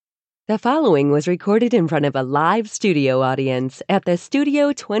The following was recorded in front of a live studio audience at the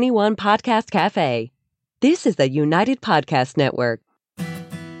Studio 21 Podcast Cafe. This is the United Podcast Network.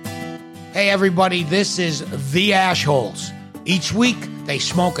 Hey everybody, this is The Ashholes. Each week, they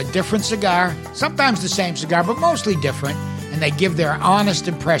smoke a different cigar, sometimes the same cigar, but mostly different, and they give their honest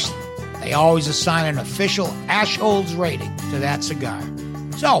impression. They always assign an official Ashholes rating to that cigar.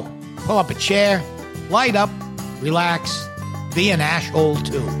 So, pull up a chair, light up, relax, be an Ashhole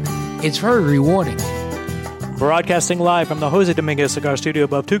too. It's very rewarding. Broadcasting live from the Jose Dominguez Cigar Studio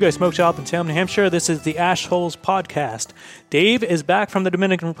above Two Guys Smoke Shop in Salem, New Hampshire, this is the Ashholes Podcast. Dave is back from the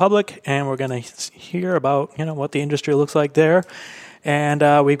Dominican Republic, and we're going to hear about, what the industry looks like there.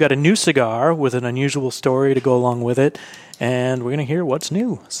 And we've got a new cigar with an unusual story to go along with it, and we're going to hear what's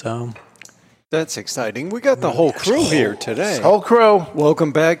new. So that's exciting. We got the whole crew here today. Whole crew.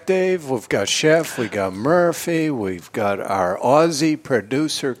 Welcome back, Dave. We've got Chef, we got Murphy, we've got our Aussie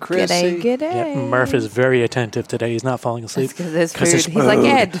producer, Chrissy. G'day. Yeah, Murph is very attentive today. He's not falling asleep. Because there's food. He's like,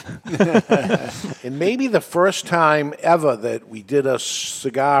 Ed. And maybe the first time ever that we did a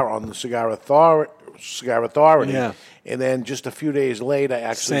cigar on the Cigar Authority. Yeah. And then just a few days later,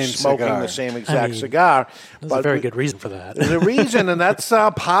 actually smoking the same exact cigar. There's a very good reason for that. There's a reason, and that's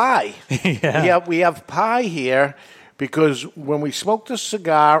pie. Yeah. We have pie here because when we smoked the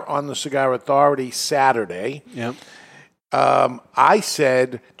cigar on the Cigar Authority Saturday, I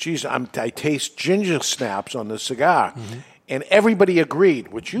said, geez, I taste ginger snaps on the cigar. Mm-hmm. And everybody agreed,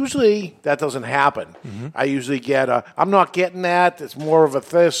 which usually that doesn't happen. Mm-hmm. I usually get I'm not getting that. It's more of a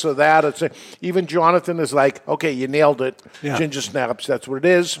this or that. Even Jonathan is like, okay, you nailed it. Yeah. Ginger snaps, that's what it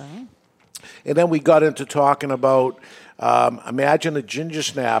is. Mm-hmm. And then we got into talking about, imagine a ginger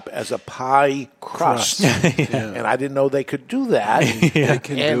snap as a pie crust. And I didn't know they could do that. They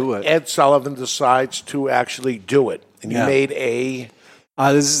can do it. Ed Sullivan decides to actually do it. And you made a...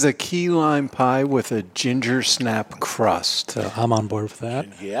 this is a key lime pie with a ginger snap crust. So I'm on board with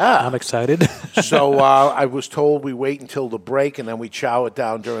that. Yeah. I'm excited. So I was told we wait until the break and then we chow it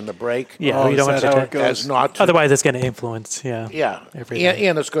down during the break. Yeah, you don't want how it goes. Otherwise, it's going to influence, everything.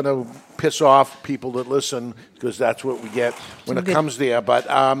 And it's going to piss off people that listen because that's what we get when it comes there.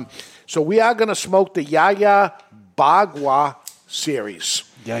 But so we are going to smoke the Yaya Bagua series.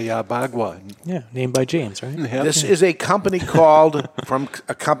 Yaya Bagua. Yeah, named by James, right? Yeah. This is a company called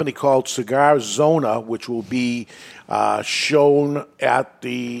Cigar Zona, which will be shown at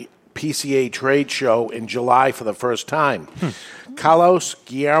the PCA trade show in July for the first time. Carlos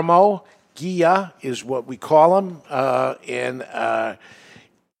Guillermo Guia is what we call him, and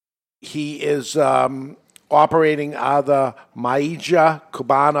he is operating out of the Maija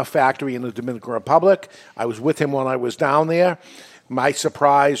Cubana factory in the Dominican Republic. I was with him when I was down there. My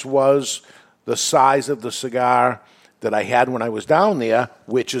surprise was the size of the cigar that I had when I was down there,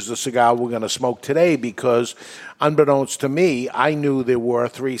 which is the cigar we're going to smoke today, because unbeknownst to me, I knew there were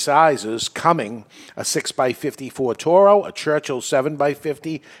three sizes coming: a 6x54 Toro, a Churchill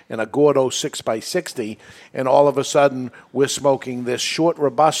 7x50, and a Gordo 6x60. And all of a sudden, we're smoking this short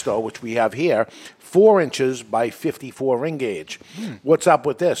Robusto, which we have here, 4 inches by 54 ring gauge. What's up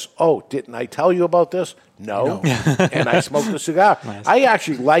with this? Oh, didn't I tell you about this? No. And I smoked the cigar. Nice. I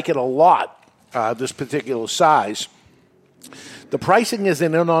actually like it a lot, this particular size. The pricing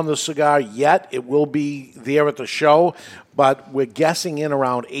isn't in on the cigar yet. It will be there at the show, but we're guessing in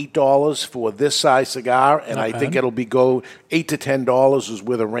around $8 for this size cigar, and I think it'll go $8 to $10 is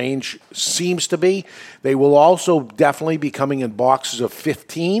where the range seems to be. They will also definitely be coming in boxes of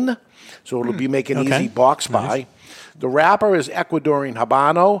 15, so it'll be making easy box buy. Nice. The wrapper is Ecuadorian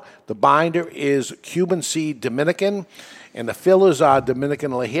Habano. The binder is Cuban Seed Dominican. And the fillers are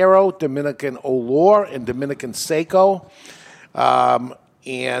Dominican Ligero, Dominican Olor, and Dominican Seco. I'll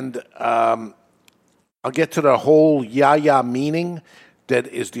get to the whole Yaya meaning. That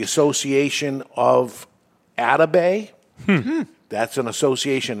is the association of Atabay. That's an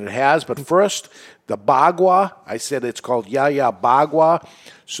association it has. But first, the Bagua. I said it's called Yaya Bagua.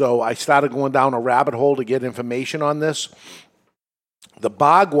 So I started going down a rabbit hole to get information on this. The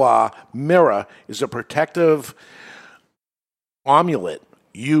Bagua mirror is a protective amulet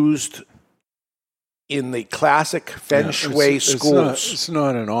used in the classic Feng Shui schools. It's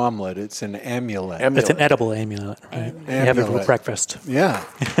not an omelet, it's an amulet. It's an edible amulet, right? You have it for breakfast. Yeah.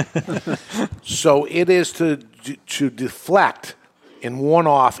 So it is to deflect and warn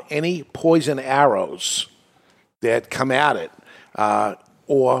off any poison arrows that come at it,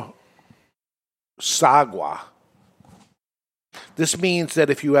 or sagwa. This means that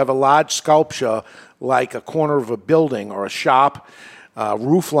if you have a large sculpture, like a corner of a building or a shop,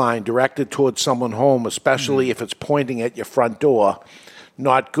 roof line directed towards someone's home, especially if it's pointing at your front door,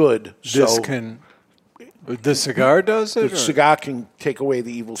 not good. The cigar does it? The cigar can take away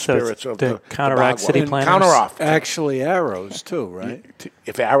the evil So it's spirits of to the counteract bagua. city And planners? Counter off. Actually, arrows too, right?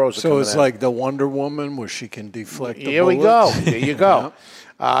 If arrows are So coming it's in. like the Wonder Woman where she can deflect the Here we go. bullets. There you go.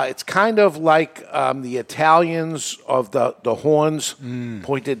 It's kind of like the Italians of the horns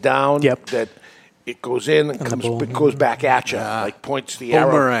pointed down. Yep. That it goes in and it goes back at you, like points the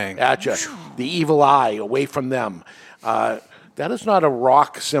Boomerang. arrow at you. The evil eye away from them. That is not a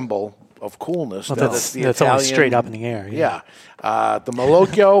rock symbol of coolness. Well, That is the that's Italian, only straight up in the air. Yeah. The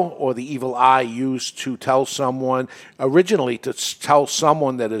malocchio or the evil eye used to tell someone, originally to tell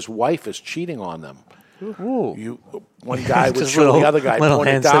someone that his wife is cheating on them. One guy would Just show the little- other guy, little point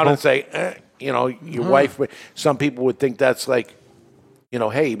it hand down signal. and say, your wife. Some people would think that's like,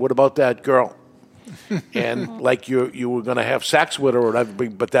 hey, what about that girl? And like you were going to have sex with her or whatever,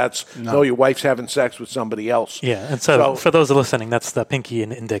 but that's no, your wife's having sex with somebody else. Yeah, and so for those listening, that's the pinky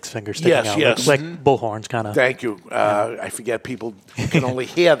and index finger sticking Yes, out, yes. like bullhorns, kind of. Thank you. I forget people can only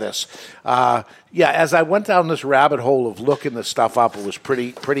hear this. As I went down this rabbit hole of looking this stuff up, it was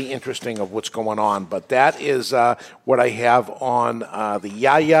pretty interesting of what's going on. But that is what I have on the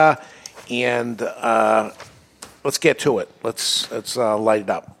Yaya, and let's get to it. Let's light it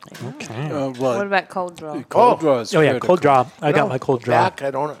up. Okay. What about cold draw? Cold draw is Oh yeah, critical. cold draw. I got my cold draw. Back, I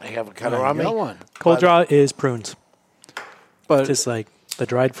have a cutter on me. Got one. Cold draw is prunes, But just like the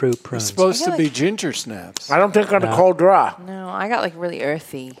dried fruit it's prunes. supposed I to feel be like- ginger snaps. I don't think on a No. cold draw. No, I got like really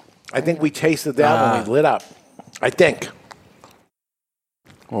earthy. I think we tasted that when we lit up. I think.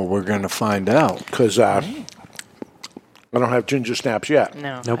 Well, we're going to find out. Because I don't have ginger snaps yet.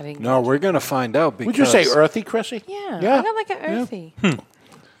 No, Nope. I didn't. No, we're going to find out because... Would you say earthy, Chrissy? Yeah, Yeah. I got like an earthy.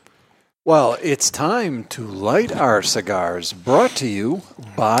 Well, it's time to light our cigars, brought to you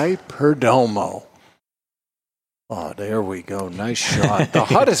by Perdomo. Oh, there we go. Nice shot. The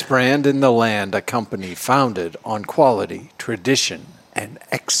hottest brand in the land, a company founded on quality, tradition, and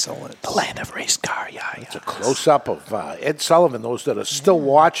excellence. The land of race car, yeah. It's a close-up of Ed Sullivan, those that are still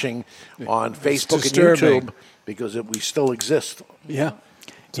watching on Facebook and disturbing. YouTube, because we still exist. Yeah.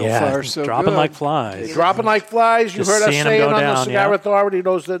 So yeah, far, so dropping good. like flies. Dropping like flies. You Just heard us seeing 'em saying go on the down, Cigar yeah. Authority,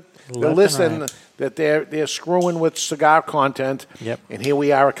 those that Left and listen, right. that they're screwing with cigar content. Yep. And here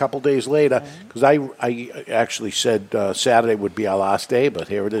we are a couple days later, because I actually said Saturday would be our last day, but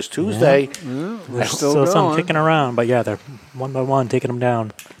here it is Tuesday. We're Still still some going. kicking around, but yeah, they're one by one taking them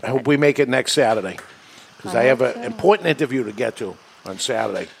down. I hope we make it next Saturday, because I have an important interview to get to on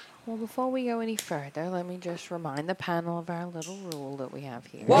Saturday. Well, before we go any further, let me just remind the panel of our little rule that we have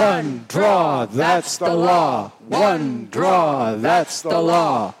here. One draw, that's the law. One draw, that's the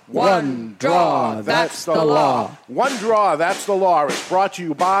law. One draw, that's the law. One Draw, That's the Law is brought to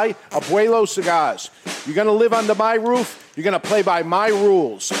you by Abuelo Cigars. You're going to live under my roof. You're going to play by my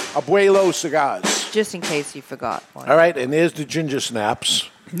rules. Abuelo Cigars. Just in case you forgot one. All right, and there's the ginger snaps.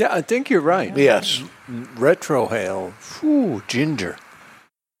 Yeah, I think you're right. Yes. Retrohale. Ooh, ginger.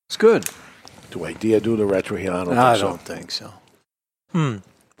 It's good. Do I dare do the retro here? I don't think so. think so.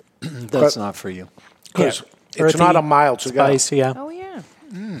 That's not for you. Because it's Earthy, not a mild cigar. Spice, yeah. Oh, yeah.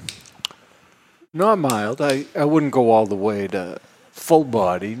 Not mild. I wouldn't go all the way to full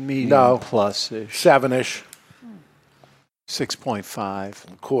body, medium No. plus-ish. 7-ish.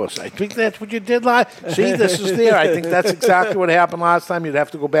 6.5. Of course. I think that's what you did last. See, this is there. I think that's exactly what happened last time. You'd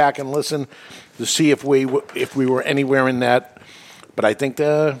have to go back and listen to see if we were anywhere in that. But I think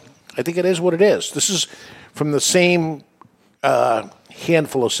it is what it is. This is from the same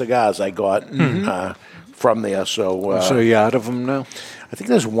handful of cigars I got from there. So So you out of them now? I think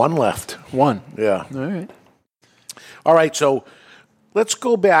there's one left. One. Yeah. All right. All right. So let's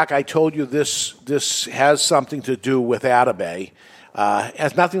go back. I told you this has something to do with Atabey. It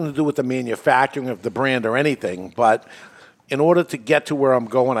has nothing to do with the manufacturing of the brand or anything. But in order to get to where I'm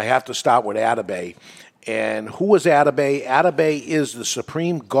going, I have to start with Atabey. And who was Atabey? Atabey is the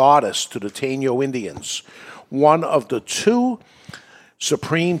supreme goddess to the Taino Indians, one of the two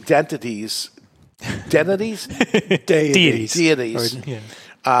supreme deities Deities. in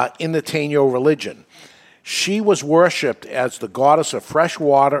the Taino religion. She was worshipped as the goddess of fresh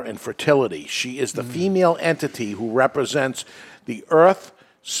water and fertility. She is the female entity who represents the earth,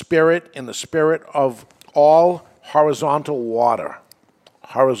 spirit, and the spirit of all horizontal water.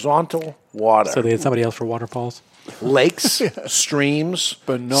 Horizontal water. So they had somebody else for waterfalls? Lakes, streams,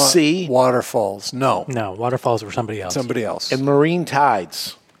 But not sea, waterfalls. No. No, waterfalls were somebody else. Somebody else. and marine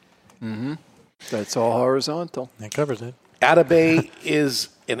tides. That's all horizontal. That covers it. Atabey is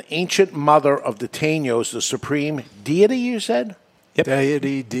an ancient mother of the Tainos, the supreme deity, you said? Yep.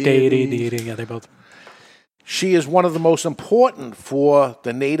 Deity. Deity. Yeah, they both. She is one of the most important for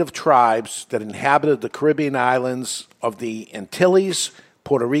the native tribes that inhabited the Caribbean islands of the Antilles,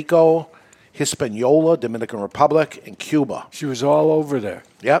 Puerto Rico, Hispaniola, Dominican Republic, and Cuba. She was all over there.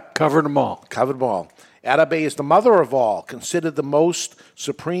 Yep. Covered them all. Covered them all. Atabe is the mother of all, considered the most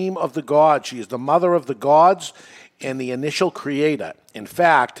supreme of the gods. She is the mother of the gods and the initial creator. In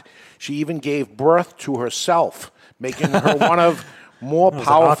fact, she even gave birth to herself, making her one of more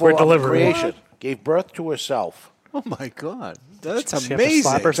powerful of the creation. Gave birth to herself. Oh, my God. That's She have to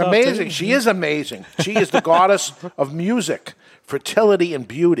slap amazing. It's amazing. She is amazing. She is the goddess of music, fertility, and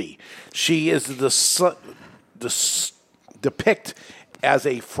beauty. She is depicted as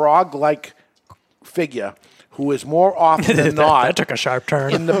a frog-like figure who is more often than not that took a sharp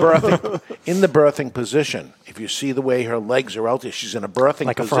turn. in the birthing position. If you see the way her legs are out there, she's in a birthing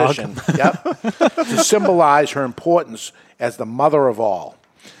Like a frog. position. Yep. To symbolize her importance as the mother of all.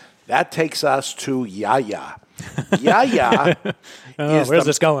 That takes us to Yaya. Yaya Where's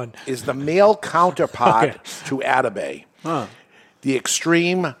this going? is the male counterpart to Atabe. The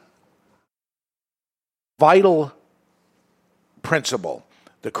extreme vital principle,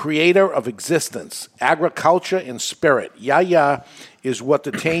 the creator of existence, agriculture, and spirit. Yaya is what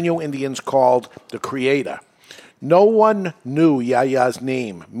the Taino Indians called the creator. No one knew Yaya's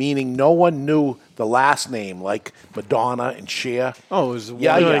name, meaning no one knew the last name, like Madonna and Cher. Oh, it was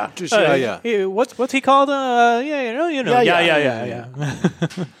Yaya. Just Yaya. What's he called? Yeah.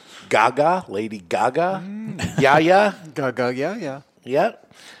 Gaga, Lady Gaga. Yaya. Gaga, yeah. Yeah,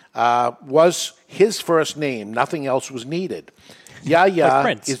 was his first name. Nothing else was needed. Yaya Like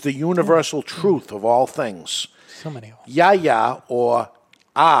Prince. is the universal truth of all things. So many. Yaya, or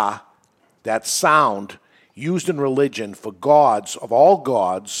that sound used in religion for gods of all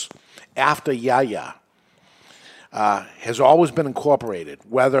gods after Yaya, has always been incorporated.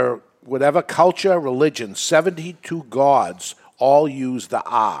 Whatever culture, religion, 72 gods all use the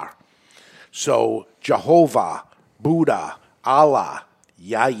R. So Jehovah, Buddha, Allah,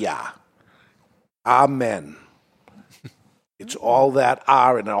 Yaya, Amen. It's all that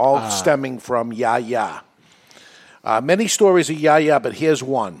R and all stemming from Yaya. Many stories of Yaya, but here's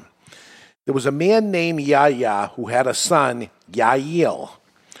one. There was a man named Yaya who had a son, Yael,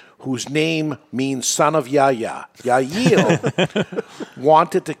 whose name means son of Yaya. Yael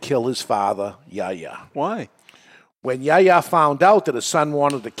wanted to kill his father, Yaya. Why? When Yaya found out that his son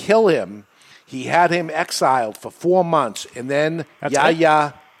wanted to kill him, he had him exiled for 4 months, and then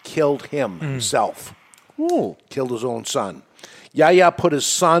Yaya killed him himself. Ooh. Killed his own son. Yaya put his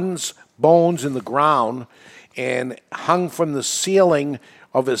son's bones in the ground, and hung from the ceiling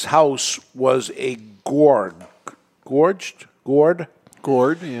of his house was a gourd,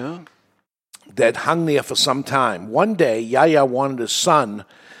 Yeah. that hung there for some time. One day, Yaya wanted to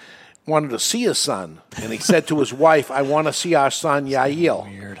see his son, and he said to his wife, "I want to see our son Yael."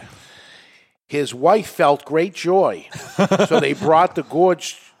 Weird. His wife felt great joy, so they brought the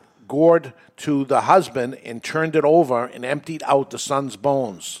gourd to the husband and turned it over and emptied out the son's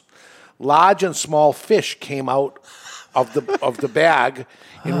bones. Large and small fish came out of the bag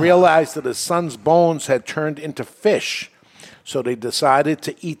and realized that his son's bones had turned into fish, so they decided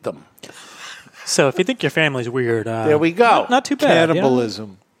to eat them. So if you think your family's weird, There we go. Not too bad.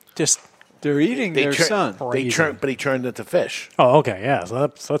 Cannibalism. Just They're eating their son. But he turned into fish. okay, yeah. So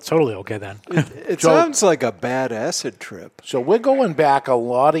that's totally okay then. It sounds like a bad acid trip. So we're going back a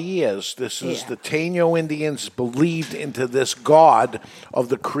lot of years. This is the Taino Indians believed into this god of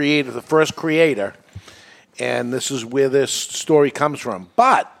the creator, the first creator, and this is where this story comes from.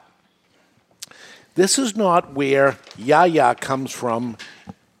 But this is not where Yaya comes from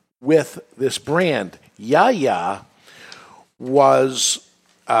with this brand. Yaya was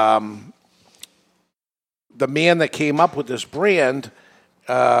the man that came up with this brand.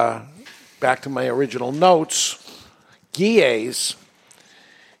 Back to my original notes, Guiller's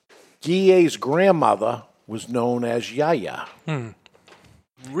grandmother was known as Yaya.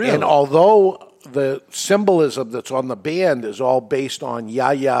 Really? And although the symbolism that's on the band is all based on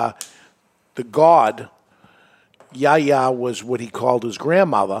Yaya, the god, Yaya was what he called his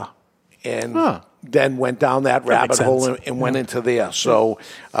grandmother, and then went down that rabbit hole and went into there. So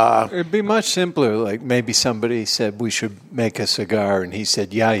It'd be much simpler. Like maybe somebody said we should make a cigar, and he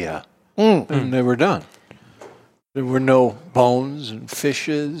said Yaya. And they were done. There were no bones and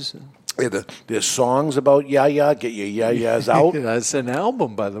fishes. there's songs about Yaya. Get your Yayas out. That's an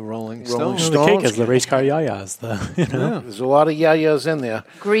album by the Rolling Rolling Stones. The cake Stones. is the race car yayas. There's a lot of Yayas in there.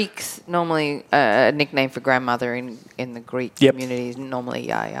 Greeks normally a nickname for grandmother in the Greek Yep. community is normally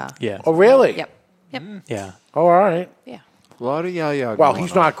Yaya. Yeah. Oh, really? Yep. Yeah. Oh, all right. Yeah. A lot of yaya. Well, going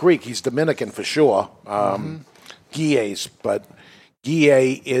he's on. not Greek. He's Dominican for sure. Guilles, but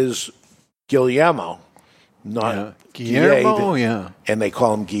Guille is Guillermo, not Guillermo. Guille, Yeah. and they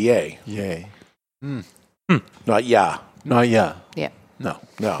call him Guille, Yay. not Ya. Not yeah. Yeah. No.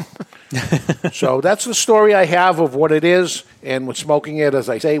 No. So that's the story I have of what it is, and we're smoking it, as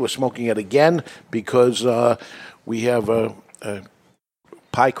I say, we're smoking it again because we have a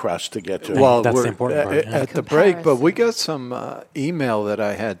pie crust to get to. Well, That's the we're important part, yeah. at the break, but we got some email that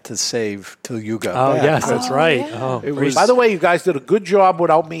I had to save till you got Oh, back. yes, that's right. yeah. Oh, It was, By the way, you guys did a good job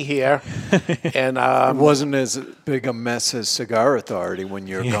without me here, and it wasn't as big a mess as Cigar Authority when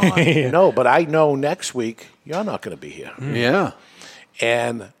you're gone. no, but I know next week you're not going to be here. Yeah.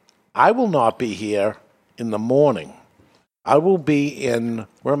 And I will not be here in the morning. I will be in,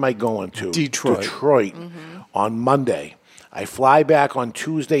 where am I going to? Detroit. On Monday. I fly back on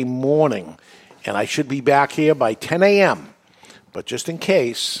Tuesday morning, and I should be back here by 10 a.m. But just in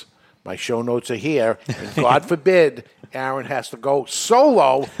case, my show notes are here, and God forbid Aaron has to go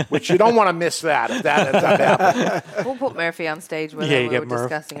solo, which you don't want to miss that if that ends up happening. We'll put Murphy on stage with Yeah, him. you We get were Murph.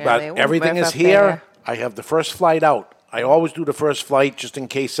 discussing But earlier. We'll everything Murph is up here. there. I have the first flight out. I always do the first flight just in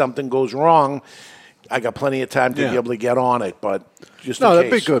case something goes wrong. I got plenty of time to be able to get on it, but just in No, case.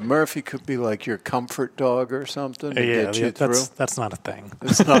 that'd be good. Murphy could be like your comfort dog or something to Yeah, get you through. that's not a thing.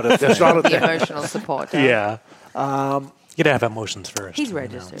 It's not a That's thing. not a The thing. emotional support. dog. Yeah. You gotta have emotions first. He's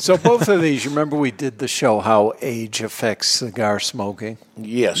registered. So both of these, you remember we did the show how age affects cigar smoking?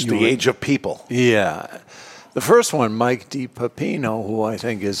 Yes, the age of people. Yeah. The first one, Mike DiPapino, who I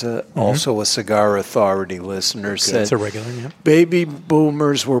think is also a Cigar Authority listener, said, It's a regular, yeah. baby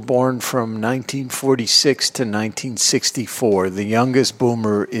boomers were born from 1946 to 1964. The youngest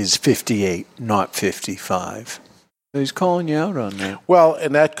boomer is 58, not 55. He's calling you out on that. Well,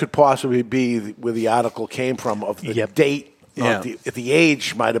 and that could possibly be where the article came from of the Yep. date. Yeah. If the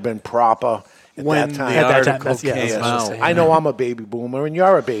age might have been proper at When that time. the At that time, article that's- yeah, came that's what I was out. saying. I know I'm a baby boomer, and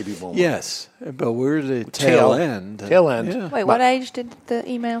you're a baby boomer. Yes, but we're the tail end. Tail end. Yeah. Wait, what age did the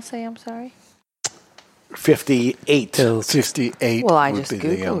email say? I'm sorry. 58. Till 58 Well, I would just be the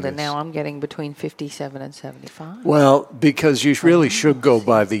Googled it. youngest. Now I'm getting between 57 and 75. Well, because you really should go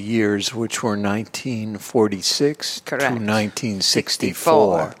by the years, which were 1946 Correct. to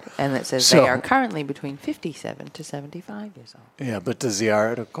 1964. And it says So- they are currently between 57 to 75 years old. Yeah, but does the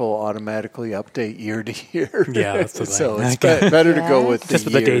article automatically update year to year? Yeah, that's the So thing. it's better to go with Just the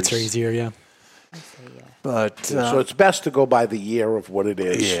the dates are years. easier, yeah. I see, yeah. But So it's best to go by the year of what it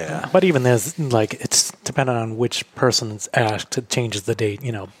is. yeah, But even there's like it's dependent on which person's asked. It changes the date,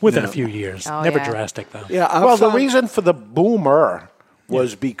 within a few years. Oh, Never yeah. drastic though. yeah. I Well, the found- reason for the boomer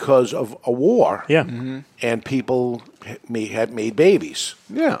was because of a war. Yeah. And people had made babies.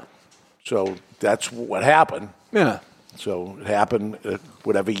 yeah, So that's what happened. yeah. So it happened,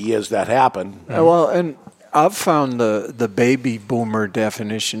 whatever years that happened. Well, and I've found the baby boomer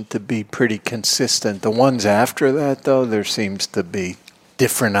definition to be pretty consistent. The ones after that, though, there seems to be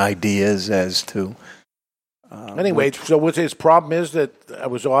different ideas as to. Anyway, so what his problem is that I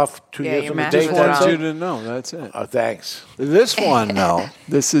was off 2 Yeah, years your on the math date. was Just That's want wrong. you it? to know. That's it. Thanks. This one, though,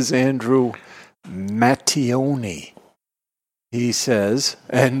 this is Andrew Mattioni. He says,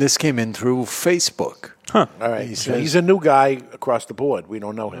 and this came in through Facebook. All right. He So says- he's a new guy across the board. We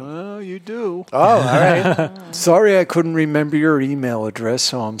don't know him. Well, you do. Oh, all right. Sorry I couldn't remember your email address,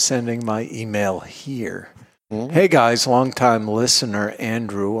 so I'm sending my email here. Hey guys, longtime listener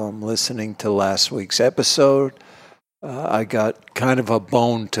Andrew. I'm listening to last week's episode. I got kind of a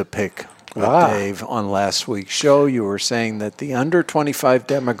bone to pick with Dave on last week's show. You were saying that the under 25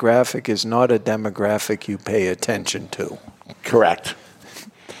 demographic is not a demographic you pay attention to. Correct.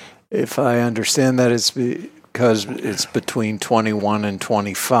 If I understand that, it's because it's between 21 and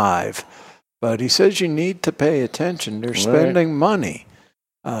 25. But he says you need to pay attention. They're spending money.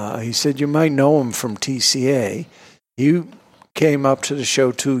 He said you might know him from TCA. He came up to the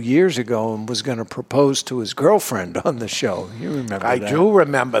show 2 years ago and was going to propose to his girlfriend on the show. You remember I that? do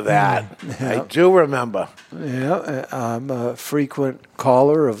remember that. I do remember. Yeah, I'm a frequent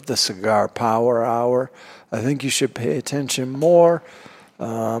caller of the Cigar Power Hour. I think you should pay attention more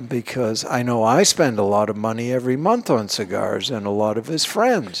because I know I spend a lot of money every month on cigars, and a lot of his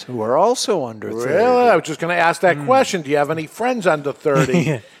friends who are also under 30. Really? I was just going to ask that question. Do you have any friends under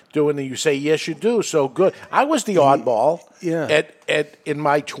 30 doing it? You say, yes, you do. So good. I was the oddball in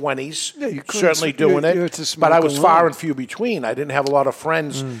my 20s, Yeah, you couldn't certainly sm- doing you had it. to smoke But I was alone. far and few between. I didn't have a lot of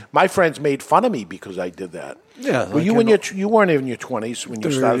friends. My friends made fun of me because I did that. Yeah, Well, like you, an- you weren't in your 20s when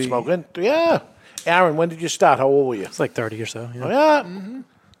you started 30. smoking. Yeah. Aaron, when did you start? How old were you? It's like 30 or so. Yeah. Yeah.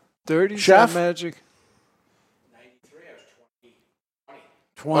 30 's Chef? that magic?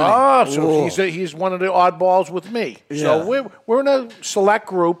 20. Oh, so Whoa. he's one of the oddballs with me. Yeah. So we're in a select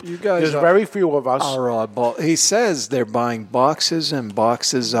group. You guys There's are- very few of us. Our oddball. He says they're buying boxes and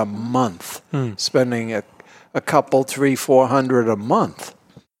boxes a month, spending a couple, 300-400 a month.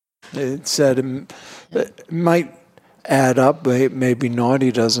 It said it might add up, maybe not.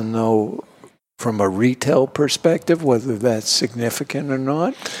 He doesn't know from a retail perspective whether that's significant or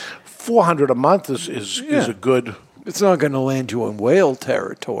not. $400 a month is a good. It's not going to land you in whale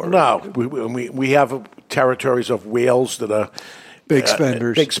territory. No, we have territories of whales that are Big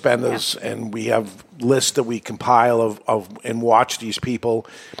spenders. big spenders, and we have lists that we compile of and watch these people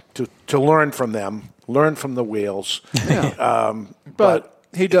to learn from them, learn from the whales. Yeah. But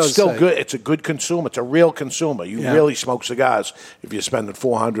he does it's still say- good. It's a good consumer. It's a real consumer. You Yeah. really smoke cigars if you're spending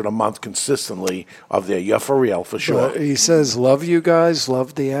 $400 a month consistently of there. You're for real, for sure. But he says, love you guys,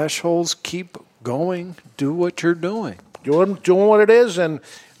 love the ash holes, keep going, do what you're doing. Doing what it is, and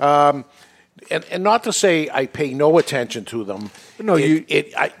not to say I pay no attention to them. No,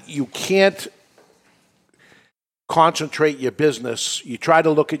 you can't concentrate your business. You try to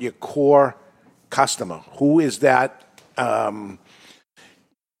look at your core customer. Who is that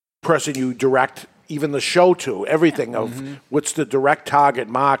person you direct even the show to? Everything of what's the direct target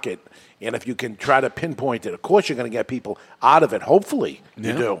market, and if you can try to pinpoint it, of course you're going to get people out of it. Hopefully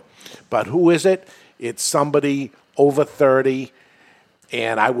you do. But who is it? It's somebody over 30,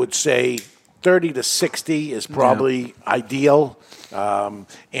 and I would say 30 to 60 is probably ideal.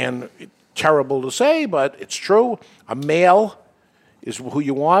 And terrible to say, but it's true. A male is who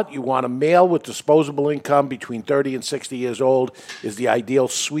you want. You want a male with disposable income between 30 and 60 years old is the ideal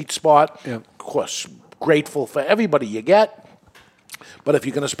sweet spot. Yep. Of course, grateful for everybody you get. But if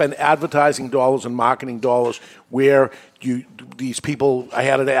you're going to spend advertising dollars and marketing dollars, where these people, I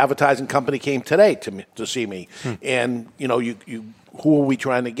had an advertising company came today to see me, and you who are we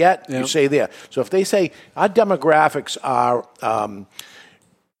trying to get? Yep. You say there. So if they say our demographics are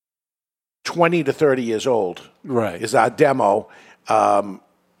 20 to 30 years old, Right. is our demo, and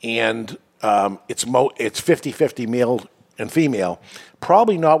it's 50-50 male and female.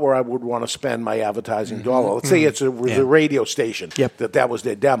 Probably not where I would want to spend my advertising dollar. Let's say it's a radio station that was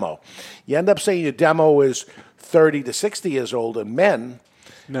their demo. You end up saying your demo is 30 to 60 years old and men.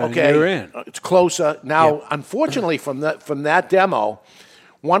 No, okay, you're in. It's closer. Now, unfortunately, from that demo,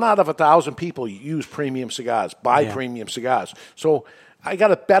 1 out of 1,000 people use premium cigars, buy premium cigars. So I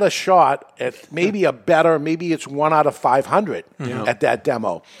got a better shot at maybe it's 1 out of 500 at that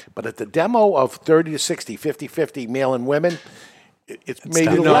demo. But at the demo of 30 to 60, 50-50 male and women, it's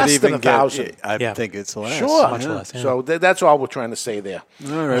maybe less than 1,000. I think it's less. Sure. Much less, yeah. So that's all we're trying to say there.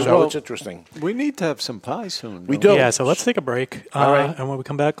 All right. So Well, it's interesting. We need to have some pie soon. We don't do. Yeah, so let's take a break. All right. And when we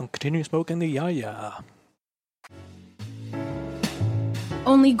come back, we'll continue smoking the Yaya.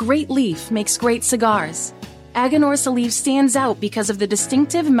 Only Great Leaf makes great cigars. Aganorsa Leaf stands out because of the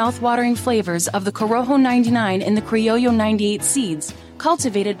distinctive mouth-watering flavors of the Corojo 99 and the Criollo 98 seeds,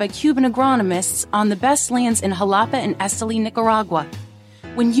 cultivated by Cuban agronomists on the best lands in Jalapa and Esteli, Nicaragua.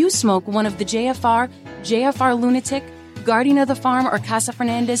 When you smoke one of the JFR Lunatic, Guardian of the Farm, or Casa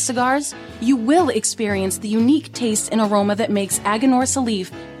Fernandez cigars, you will experience the unique taste and aroma that makes Aganorsa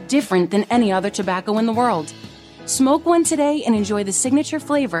Leaf different than any other tobacco in the world. Smoke one today and enjoy the signature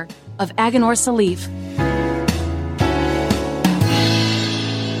flavor of Aganorsa Leaf.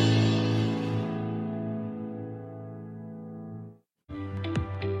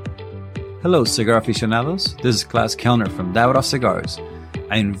 Hello, cigar aficionados. This is Klaus Kellner from Davidoff Cigars.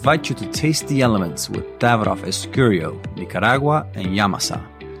 I invite you to taste the elements with Davidoff Escurio, Nicaragua, and Yamasa.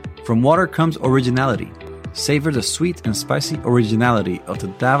 From water comes originality. Savor the sweet and spicy originality of the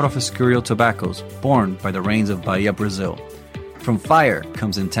Davidoff Escurio tobaccos born by the rains of Bahia, Brazil. From fire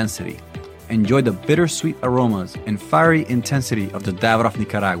comes intensity. Enjoy the bittersweet aromas and fiery intensity of the Davidoff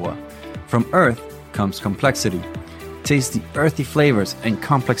Nicaragua. From earth comes complexity. Taste the earthy flavors and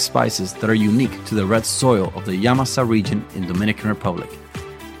complex spices that are unique to the red soil of the Yamasa region in Dominican Republic.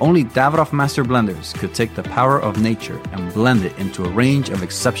 Only Davidoff Master Blenders could take the power of nature and blend it into a range of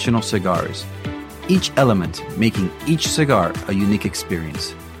exceptional cigars. Each element making each cigar a unique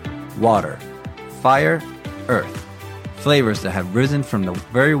experience. Water, fire, earth. Flavors that have risen from the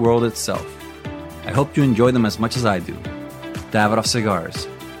very world itself. I hope you enjoy them as much as I do. Davidoff Cigars.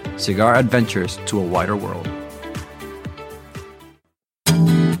 Cigar adventures to a wider world.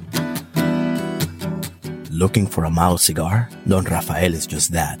 Looking for a mild cigar? Don Rafael is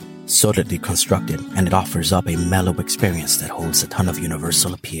just that. Solidly constructed, and it offers up a mellow experience that holds a ton of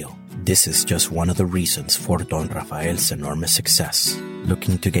universal appeal. This is just one of the reasons for Don Rafael's enormous success.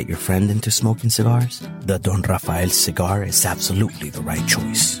 Looking to get your friend into smoking cigars? The Don Rafael cigar is absolutely the right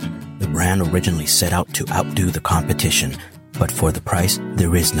choice. The brand originally set out to outdo the competition, but for the price,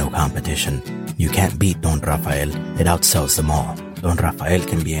 there is no competition. You can't beat Don Rafael. It outsells them all. Don Rafael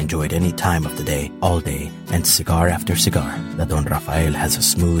can be enjoyed any time of the day, all day, and cigar after cigar. The Don Rafael has a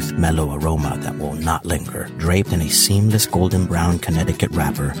smooth, mellow aroma that will not linger. Draped in a seamless golden brown Connecticut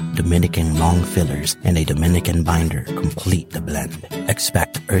wrapper, Dominican long fillers, and a Dominican binder complete the blend.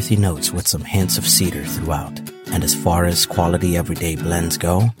 Expect earthy notes with some hints of cedar throughout. And as far as quality everyday blends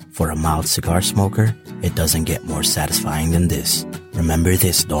go, for a mild cigar smoker, it doesn't get more satisfying than this. Remember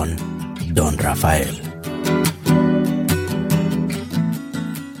this, Don Rafael.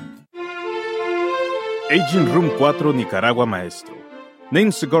 Aging Room 4 Nicaragua Maestro.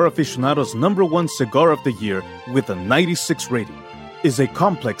 Named Cigar Aficionado's #1 cigar of the year with a 96 rating, is a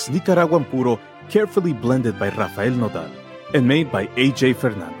complex Nicaraguan puro carefully blended by Rafael Nodal and made by A.J.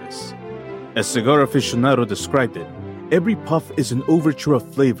 Fernandez. As Cigar Aficionado described it, every puff is an overture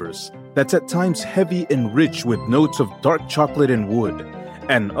of flavors that's at times heavy and rich with notes of dark chocolate and wood,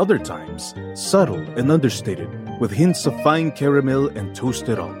 and other times subtle and understated with hints of fine caramel and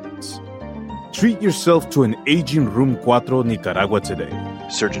toasted almonds. Treat yourself to an Aging Room 4 Nicaragua today.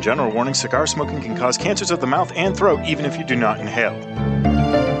 Surgeon General warning: cigar smoking can cause cancers of the mouth and throat even if you do not inhale.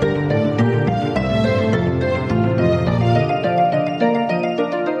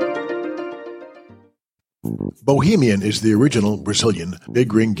 Bohemian is the original Brazilian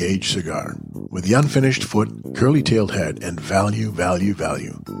big ring gauge cigar, with the unfinished foot, curly-tailed head, and value.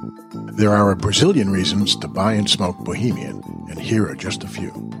 There are a Brazilian reasons to buy and smoke Bohemian, and here are just a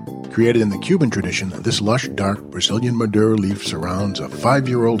few. Created in the Cuban tradition, this lush, dark Brazilian Maduro leaf surrounds a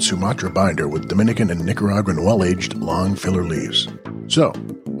 5-year-old Sumatra binder with Dominican and Nicaraguan well-aged long filler leaves. So,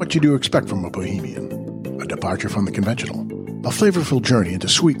 what do you expect from a Bohemian? A departure from the conventional. A flavorful journey into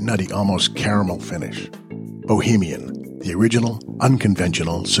sweet, nutty, almost caramel finish. Bohemian, the original,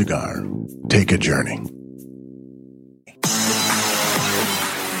 unconventional cigar. Take a journey.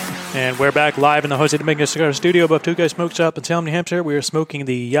 And we're back live in the Jose Dominguez Cigar Studio above Two Guys Smoke Shop in Salem, New Hampshire. We are smoking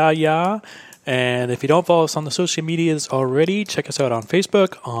the Ya. And if you don't follow us on the social medias already, check us out on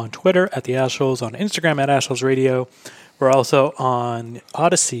Facebook, on Twitter at The Ashholes, on Instagram at Ashholes Radio. We're also on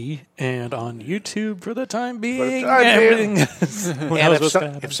Odyssey and on YouTube for the time being. And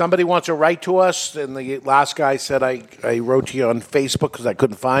if somebody wants to write to us, and the last guy said I wrote to you on Facebook because I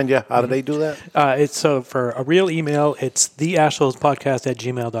couldn't find you, how do they do that? It's for a real email, it's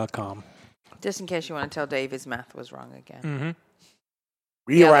theashholespodcast@gmail.com. Just in case you want to tell Dave his math was wrong again. Mm-hmm.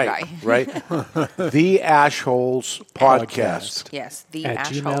 You're right. The Ashholes Podcast. Yes, the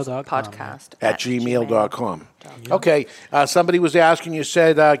Ashholes Podcast at gmail.com. Okay, somebody was asking, you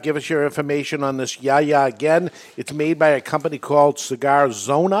said, give us your information on this Ya again. It's made by a company called Cigar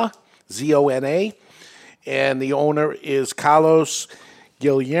Zona, Z-O-N-A, and the owner is Carlos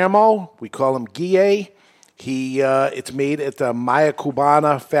Guillermo. We call him Guille. It's made at the Maya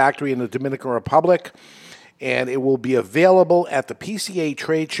Cubana factory in the Dominican Republic. And it will be available at the PCA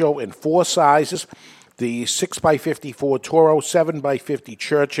trade show in 4 sizes: the 6x54 Toro, 7x50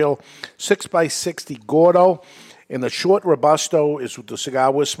 Churchill, 6x60 Gordo, and the short Robusto is the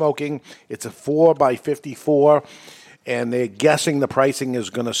cigar we're smoking. It's a 4x54, and they're guessing the pricing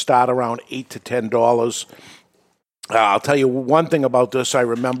is going to start around $8 to $10. I'll tell you one thing about this I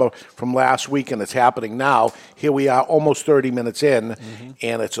remember from last week, and it's happening now. Here we are almost 30 minutes in,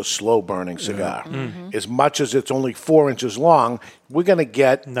 and it's a slow-burning cigar. As much as it's only 4 inches long, we're going to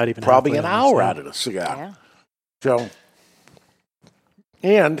get probably an hour out of the cigar. So,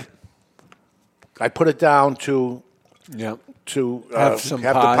 and I put it down to have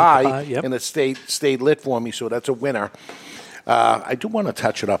the pie, and it stayed lit for me, so that's a winner. I do want to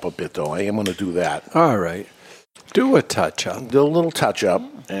touch it up a bit, though. I am going to do that. All right. Do a touch-up. Do a little touch-up.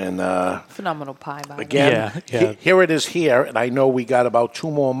 And phenomenal pie, by again, here it is here, and I know we got about 2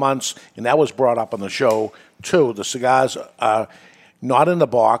 more months, and that was brought up on the show, too. The cigars are not in the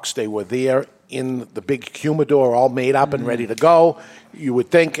box. They were there in the big humidor, all made up and ready to go. You would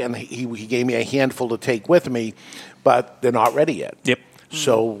think, and he gave me a handful to take with me, but they're not ready yet. Yep.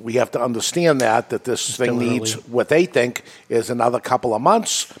 So we have to understand that this thing needs what they think is another couple of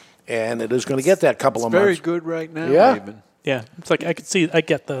months. And it is going to get that couple of months. Very good right now, even. Yeah, it's like I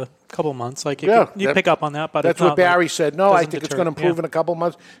get the couple months. Like you pick up on that, but that's what Barry said. No, I think it's going to improve in a couple of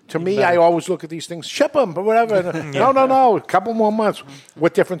months. To me, I always look at these things, ship them or whatever. No, a couple more months.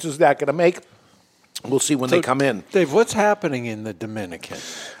 What difference is that going to make? We'll see when they come in. Dave, what's happening in the Dominican?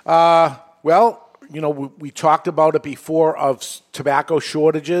 Well, we talked about it before of tobacco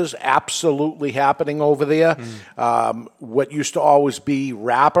shortages absolutely happening over there. What used to always be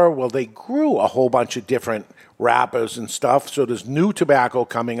wrapper, well, they grew a whole bunch of different wrappers and stuff. So there's new tobacco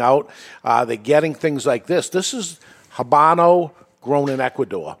coming out. They're getting things like this. This is Habano grown in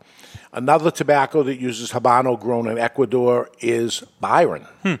Ecuador. Another tobacco that uses Habano grown in Ecuador is Byron.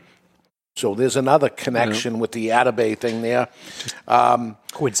 So there's another connection with the Atabey thing there.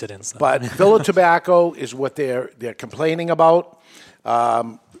 Coincidence. But Villa Tobacco is what they're complaining about.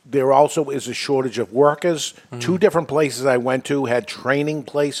 There also is a shortage of workers. 2 different places I went to had training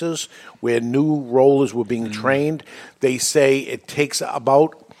places where new rollers were being trained. They say it takes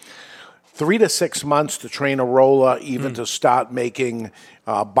about 3 to 6 months to train a roller, even to start making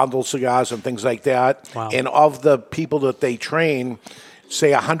bundle cigars and things like that. Wow. And of the people that they train,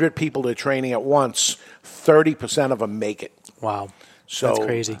 say 100 people they're training at once, 30% of them make it. Wow. So That's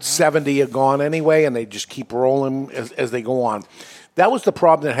crazy. 70 are gone anyway, and they just keep rolling as they go on. That was the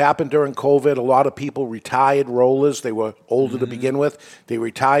problem that happened during COVID. A lot of people retired rollers. They were older to begin with. They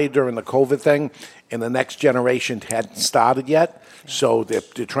retired during the COVID thing, and the next generation hadn't started yet. So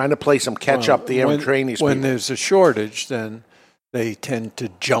they're trying to play some catch-up there and train these people. When there's a shortage, then they tend to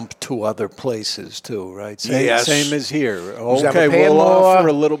jump to other places too, right? Same as here. Okay, we'll offer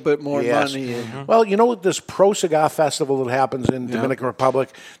a little bit more money. Well, this Pro Cigar Festival that happens in Dominican Republic,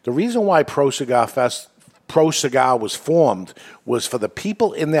 the reason why Pro Cigar was formed was for the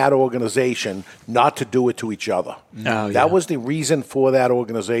people in that organization not to do it to each other. That was the reason for that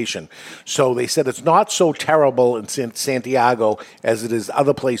organization. So they said it's not so terrible in Santiago as it is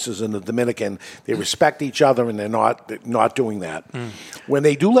other places in the Dominican. They respect each other and they're not doing that. When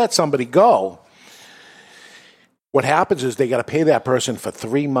they do let somebody go, what happens is they got to pay that person for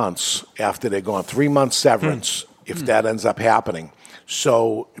 3 months after they're gone, 3 months severance if that ends up happening.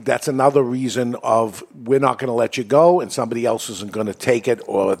 So that's another reason of we're not going to let you go and somebody else isn't going to take it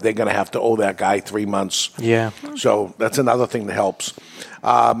or they're going to have to owe that guy 3 months. Yeah. So that's another thing that helps.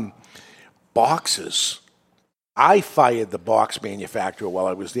 Boxes. I fired the box manufacturer while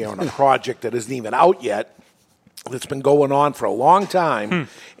I was there on a project that isn't even out yet. It's been going on for a long time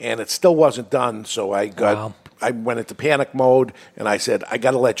and it still wasn't done. So I went into panic mode and I said, I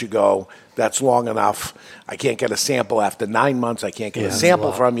got to let you go. That's long enough. I can't get a sample after 9 months. I can't get a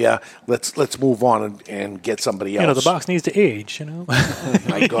sample from you. Let's move on and get somebody else. The box needs to age,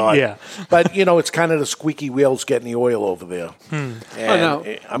 My God. Yeah. But, it's kind of the squeaky wheels getting the oil over there.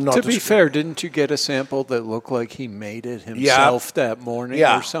 And I'm not to be fair, didn't you get a sample that looked like he made it himself that morning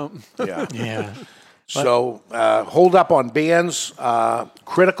or something? Yeah. So hold up on bans.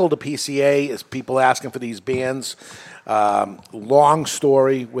 Critical to PCA is people asking for these bans. Long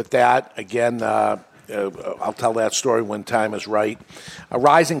story with that. Again, I'll tell that story when time is right. A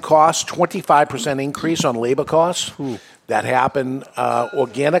rising cost, 25% increase on labor costs. That happened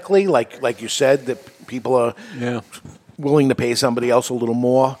organically, like you said, that people are willing to pay somebody else a little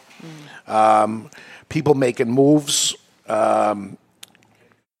more. People making moves.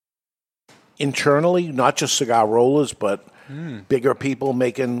 Internally, not just cigar rollers, but bigger people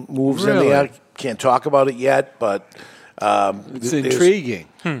making moves in there. Can't talk about it yet, but it's intriguing.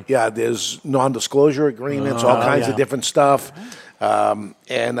 Yeah, there's non-disclosure agreements, all kinds of different stuff. And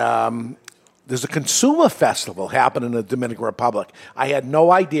there's a consumer festival happening in the Dominican Republic. I had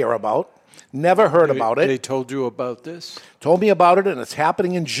no idea about, never heard about it. They told you about this? Told me about it, and it's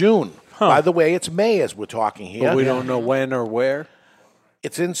happening in June. By the way, it's May as we're talking here. But we don't know when or where?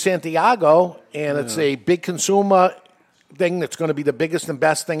 It's in Santiago, and it's a big consumer thing that's going to be the biggest and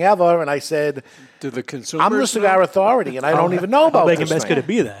best thing ever. And I said, "Do the consumers I'm the cigar authority, and I don't even know about this. How this big and best thing." could it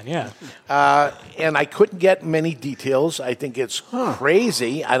be then? Yeah. And I couldn't get many details. I think it's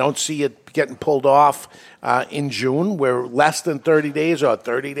crazy. I don't see it getting pulled off in June. We're less than 30 days or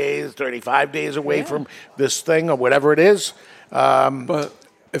 30 days, 35 days away from this thing or whatever it is. But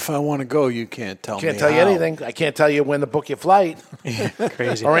if I want to go, you can't tell me. Can't tell you anything. I can't tell you when to book your flight.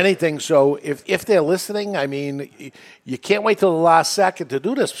 Crazy. Or anything. So if they're listening, I mean, you can't wait till the last second to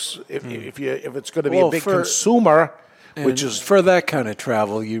do this. If it's going to be a big consumer, which is for that kind of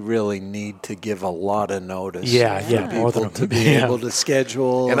travel, you really need to give a lot of notice. For people to be able to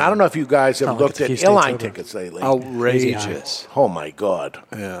schedule. And I don't know if you guys have looked at airline tickets lately. Outrageous. Oh my God.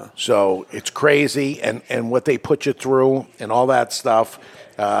 Yeah. So it's crazy, and what they put you through, and all that stuff.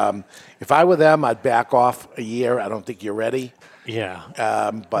 If I were them, I'd back off a year. I don't think you're ready. Yeah.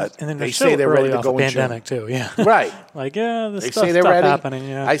 But and then they say they're ready to go in pandemic too. Yeah. Right. Like, this they stuff, say they're stuff ready. happening.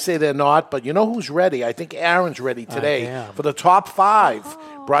 Yeah. I say they're not, but you know who's ready? I think Aaron's ready today for the top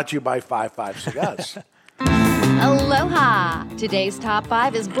 5, brought to you by 5 Cigars. Aloha! Today's Top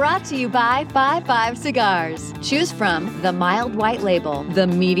 5 is brought to you by 55 Cigars. Choose from the mild white label, the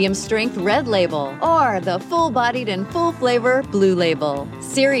medium strength red label, or the full-bodied and full-flavor blue label.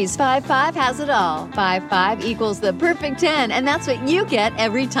 Series 55 has it all. 55 equals the perfect 10, and that's what you get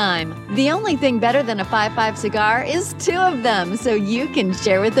every time. The only thing better than a 55 cigar is 2 of them, so you can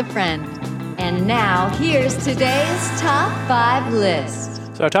share with a friend. And now, here's today's Top 5 list.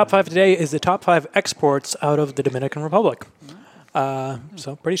 So our top 5 today is the top 5 exports out of the Dominican Republic.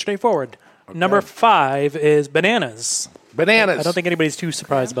 So pretty straightforward. Okay. Number 5 is bananas. Bananas. I don't think anybody's too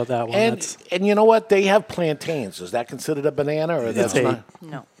surprised about that one. And you know what? They have plantains. Is that considered a banana? Or that's not?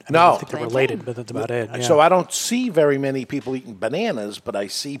 No. I think they're related, but that's about it. Yeah. So I don't see very many people eating bananas, but I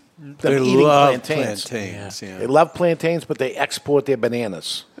see them eating plantains. Yeah. They love plantains, but they export their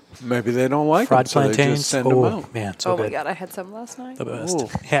bananas. Maybe they don't like fried them, so they plantains. just send them out. Man, so good. My God, I had some last night. The best. Ooh.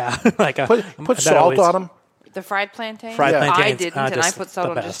 Yeah. Put salt on them. The fried plantains? Fried plantains. I didn't, and I put salt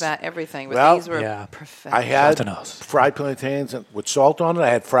on best. just about everything. But these were perfect. I had fried plantains with salt on it. I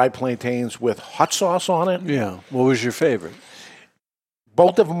had fried plantains with hot sauce on it. Yeah. What was your favorite?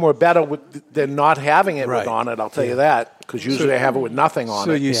 Both of them were better than not having it on it, I'll tell you that, because usually I have it with nothing on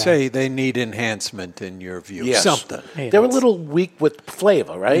it. So you say they need enhancement in your view. Yes. Something. They're a little weak with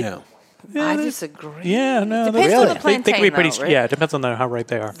flavor, right? Yeah. I disagree. Yeah, no. Depends on the plantain, they can be pretty. though, right? Yeah, it depends on how ripe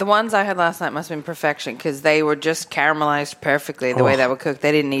they are. The ones I had last night must have been perfection because they were just caramelized perfectly the way they were cooked.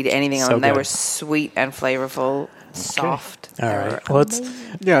 They didn't need anything on them. They were sweet and flavorful, soft. All right. Well,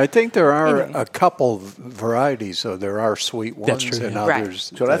 yeah, I think there are a couple varieties, so there are sweet ones That's true, and yeah.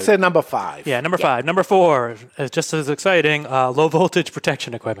 others. So that's number 5. Yeah, number 5. Number 4 is just as exciting, low voltage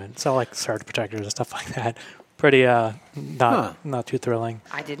protection equipment. So like surge protectors and stuff like that. Pretty not too thrilling.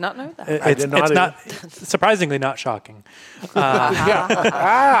 I did not know that. It's not surprisingly not shocking.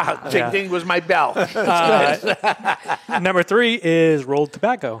 Ding ding was my bell. Number 3 is rolled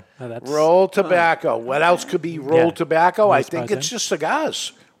tobacco. Rolled tobacco. What else could be rolled tobacco? I think it's just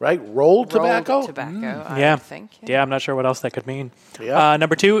cigars, right? Rolled tobacco? Rolled tobacco, I think. Yeah, I'm not sure what else that could mean. Yeah.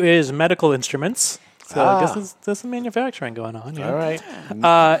 Number 2 is medical instruments. So I guess there's some manufacturing going on. Yeah. All right.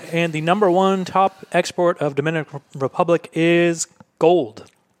 And the number 1 top export of Dominican Republic is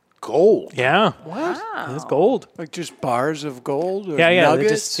gold. Gold? Yeah. What? It's gold. Like just bars of gold? Or Yeah.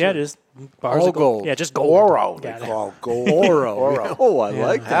 Nuggets? Just bars all of gold. gold. Yeah, just gold. Oro, they call gold. Oro. Oh, I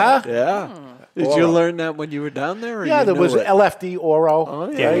like that. Huh? Yeah. Did you learn that when you were down there? Or Yeah, you there knew was it? LFD Oro. Oh,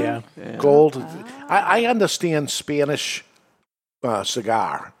 right? Yeah. Gold. I understand Spanish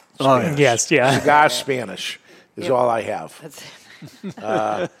cigar. Oh, Spanish. Yes, yeah. Cigar Spanish is all I have.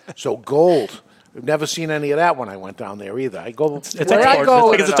 So gold. I've never seen any of that when I went down there either. I go. It's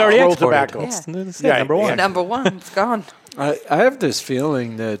exported because it's already rolled exported. tobacco. It's number 1. Number 1, it's gone. I have this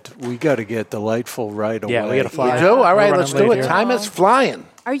feeling that we got to get delightful right away. Yeah, we got to fly. You do? All right, We're let's running do late it. here. Time is flying.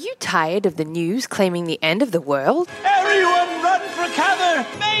 Are you tired of the news claiming the end of the world? Everyone run for cover!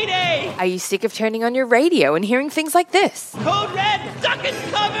 Mayday! Are you sick of turning on your radio and hearing things like this? Code Red, duck and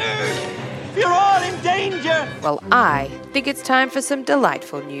cover! You're all in danger! Well, I think it's time for some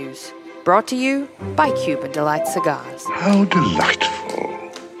delightful news. Brought to you by Cuban Delight Cigars. How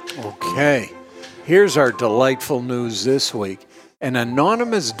delightful. Okay. Here's our delightful news this week. An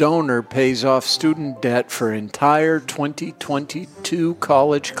anonymous donor pays off student debt for entire 2022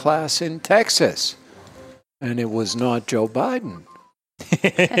 college class in Texas. And it was not Joe Biden.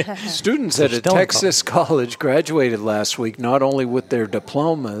 Students at a Texas college graduated last week not only with their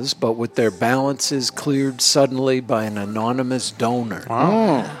diplomas, but with their balances cleared suddenly by an anonymous donor.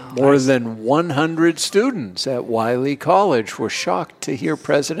 Wow. More than 100 students at Wiley College were shocked to hear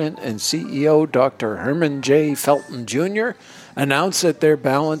President and CEO Dr. Herman J. Felton Jr. announce that their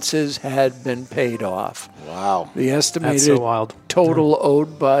balances had been paid off. Wow. The estimated That's so wild. total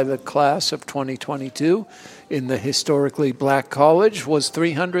owed by the class of 2022 in the historically black college was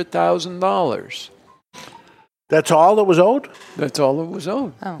 $300,000. That's all that was owed? That's all that was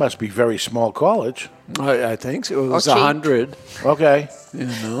owed. Oh. Must be very small college. I think so. It was cheap. 100. Okay. You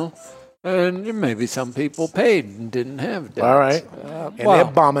know. And maybe some people paid and didn't have debts. All right. And they're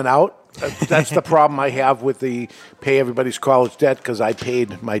bombing out. That's the problem I have with the pay everybody's college debt, because I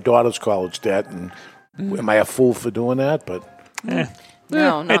paid my daughter's college debt. And am I a fool for doing that? But No,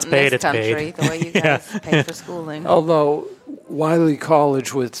 not It's in paid, this it's country, paid. the way you guys pay for schooling. Although Wiley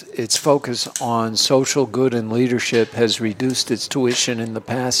College, with its focus on social good and leadership, has reduced its tuition in the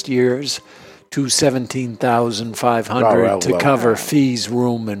past years to $17,500 to cover fees,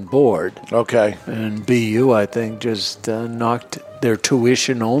 room, and board. Okay. And BU, I think, just knocked their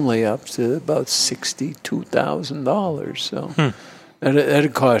tuition only up to about $62,000. So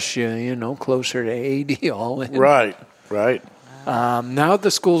That'd cost you, closer to 80 all in. Right. Now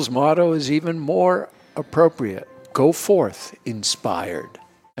the school's motto is even more appropriate. Go forth inspired.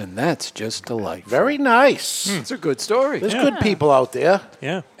 And that's just delightful. Very nice. It's a good story. There's good people out there.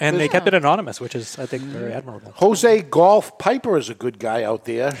 Yeah, and they kept it anonymous, which is, I think, very admirable. Jose Golf Piper is a good guy out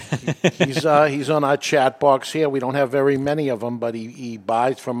there. He's on our chat box here. We don't have very many of them, but he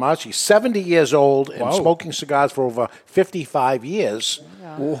buys from us. He's 70 years old and smoking cigars for over 55 years.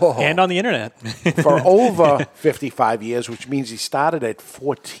 Whoa. And on the internet. For over 55 years, which means he started at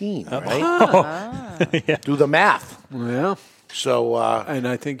 14, right? Yeah. Do the math. Yeah. So, and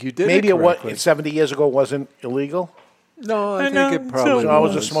I think you did maybe it correctly. 70 years ago wasn't illegal? No, I think it probably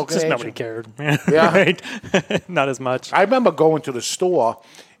was a smoking Just age. nobody cared. Yeah. Right? Not as much. I remember going to the store,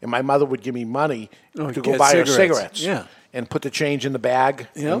 and my mother would give me money to go get buy her cigarettes. cigarettes. Yeah. And put the change in the bag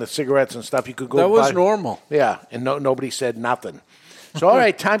and the cigarettes and stuff. You could go That was buy. normal. Yeah, and nobody said nothing. So, all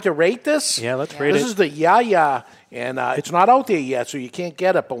right, time to rate this? Yeah, let's rate This it. is the Ya, and it's not out there yet, so you can't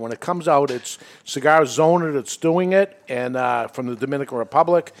get it. But when it comes out, it's Cigar Zona that's doing it, and from the Dominican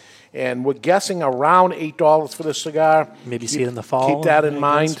Republic. And we're guessing around $8 for the cigar. Maybe see it in the fall. Keep that in I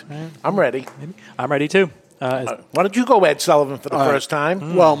mind. guess, right? I'm ready. I'm ready, too. Why don't you go, Ed Sullivan, for the first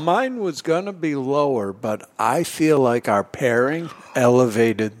time? Well, mine was going to be lower, but I feel like our pairing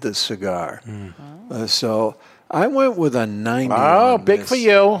elevated the cigar. So I went with a 90. Oh, on big this. for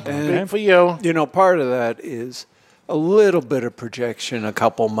you. And, Big for you. Part of that is a little bit of projection a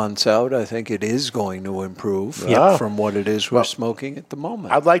couple months out. I think it is going to improve from what it is we're smoking at the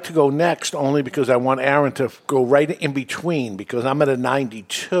moment. I'd like to go next only because I want Aaron to go right in between because I'm at a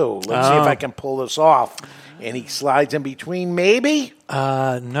 92. Let's see if I can pull this off. And he slides in between, maybe?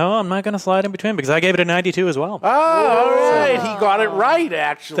 No, I'm not going to slide in between because I gave it a 92 as well. Oh, all right. He got it right,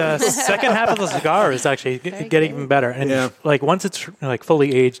 actually. The second half of the cigar is actually getting even better, and once it's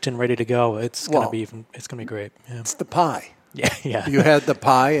fully aged and ready to go, it's going to be great. Yeah. It's the pie. Yeah. You had the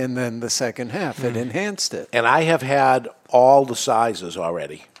pie, and then the second half it enhanced it. And I have had all the sizes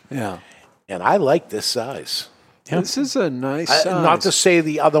already. Yeah, and I like this size. This is a nice size. Not to say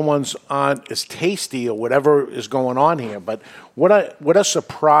the other ones aren't as tasty or whatever is going on here, but what a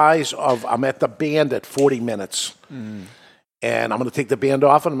surprise of I'm at the band at 40 minutes. And I'm going to take the band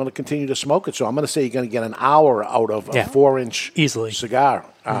off and I'm going to continue to smoke it. So I'm going to say you're going to get an hour out of a 4-inch easily cigar.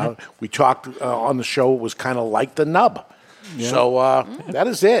 We talked on the show, it was kind of like the nub. Yeah. So that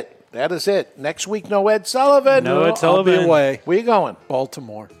is it. That is it. Next week, no Ed Sullivan. No Ed Sullivan. I'll be away. Where you going?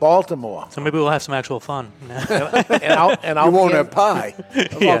 Baltimore. So maybe we'll have some actual fun. and I'll you won't be have pie. Yeah.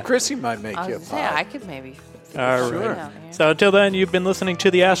 Well, Chrissy might make you a pie. Yeah, I could maybe. All right. So until then, you've been listening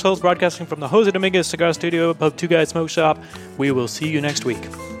to the Ash Holes, broadcasting from the Jose Dominguez Cigar Studio above Two Guys Smoke Shop. We will see you next week.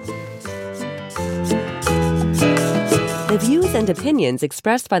 The views and opinions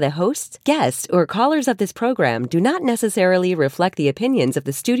expressed by the hosts, guests, or callers of this program do not necessarily reflect the opinions of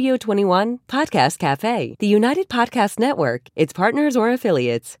the Studio 21 Podcast Cafe, the United Podcast Network, its partners, or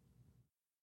affiliates.